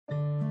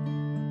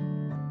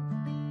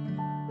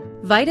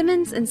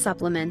Vitamins and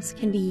supplements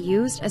can be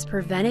used as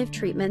preventive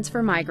treatments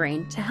for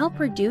migraine to help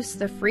reduce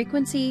the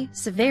frequency,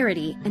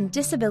 severity, and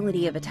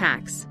disability of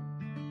attacks.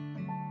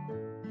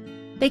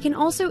 They can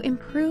also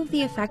improve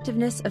the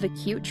effectiveness of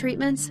acute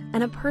treatments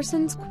and a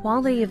person's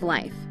quality of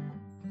life.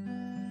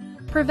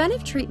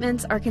 Preventive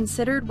treatments are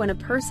considered when a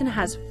person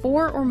has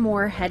 4 or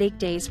more headache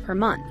days per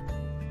month,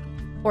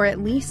 or at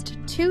least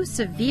 2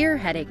 severe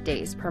headache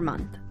days per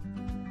month.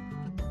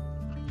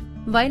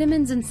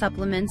 Vitamins and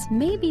supplements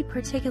may be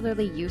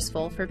particularly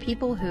useful for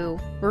people who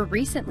were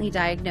recently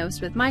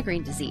diagnosed with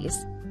migraine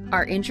disease,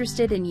 are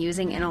interested in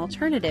using an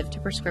alternative to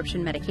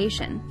prescription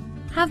medication,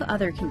 have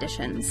other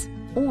conditions,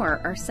 or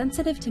are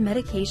sensitive to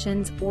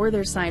medications or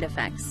their side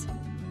effects.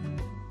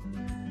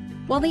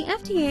 While the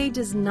FDA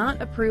does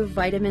not approve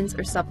vitamins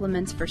or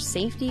supplements for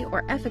safety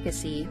or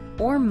efficacy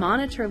or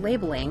monitor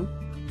labeling,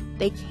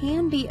 they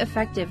can be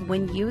effective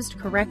when used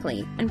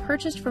correctly and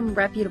purchased from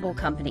reputable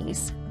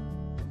companies.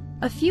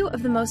 A few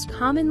of the most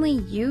commonly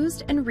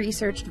used and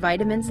researched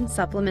vitamins and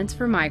supplements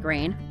for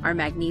migraine are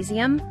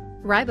magnesium,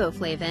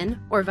 riboflavin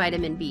or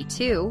vitamin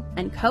B2,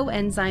 and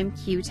coenzyme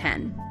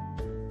Q10.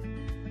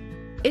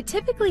 It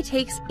typically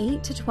takes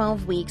 8 to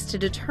 12 weeks to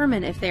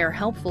determine if they are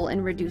helpful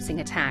in reducing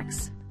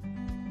attacks.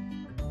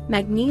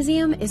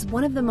 Magnesium is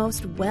one of the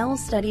most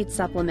well-studied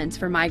supplements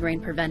for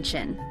migraine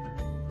prevention.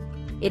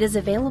 It is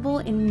available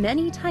in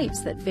many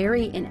types that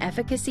vary in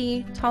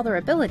efficacy,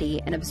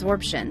 tolerability, and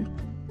absorption.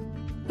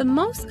 The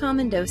most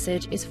common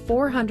dosage is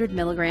 400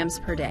 milligrams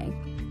per day.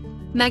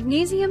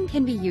 Magnesium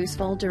can be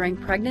useful during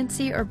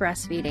pregnancy or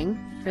breastfeeding,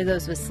 for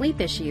those with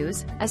sleep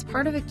issues, as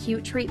part of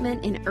acute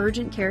treatment in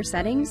urgent care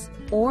settings,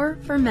 or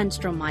for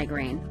menstrual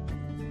migraine.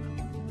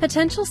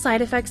 Potential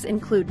side effects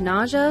include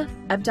nausea,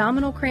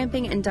 abdominal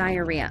cramping, and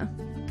diarrhea,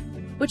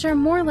 which are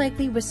more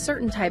likely with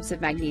certain types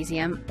of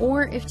magnesium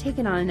or if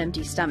taken on an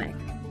empty stomach.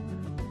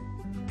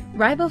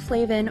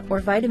 Riboflavin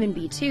or vitamin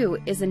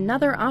B2 is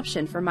another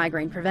option for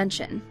migraine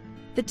prevention.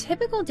 The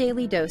typical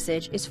daily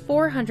dosage is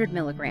 400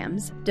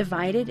 milligrams,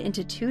 divided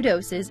into 2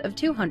 doses of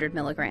 200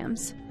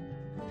 milligrams.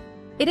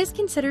 It is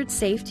considered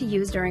safe to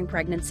use during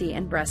pregnancy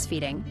and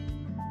breastfeeding.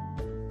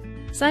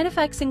 Side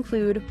effects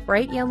include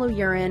bright yellow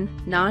urine,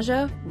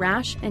 nausea,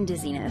 rash, and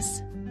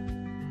dizziness.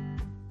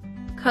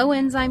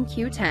 Coenzyme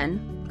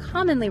Q10,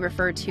 commonly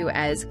referred to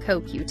as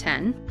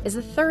CoQ10, is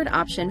a third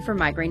option for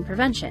migraine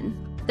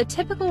prevention. The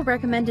typical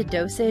recommended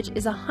dosage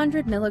is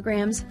 100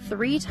 milligrams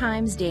 3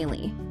 times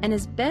daily and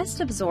is best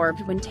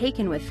absorbed when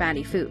taken with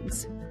fatty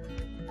foods.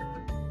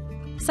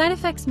 Side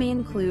effects may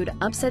include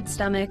upset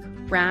stomach,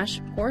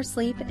 rash, poor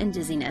sleep, and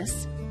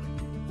dizziness.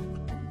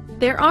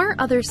 There are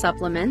other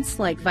supplements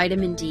like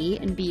vitamin D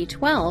and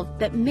B12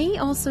 that may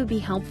also be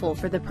helpful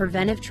for the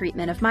preventive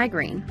treatment of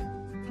migraine.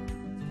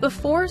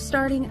 Before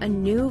starting a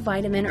new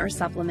vitamin or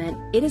supplement,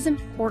 it is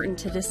important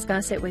to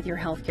discuss it with your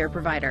healthcare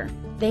provider.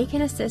 They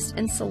can assist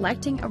in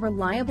selecting a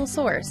reliable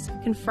source,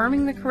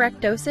 confirming the correct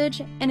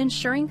dosage, and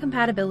ensuring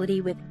compatibility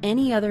with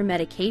any other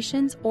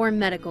medications or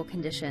medical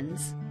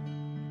conditions.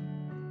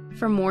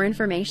 For more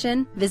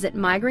information, visit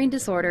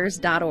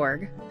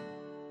migrainedisorders.org.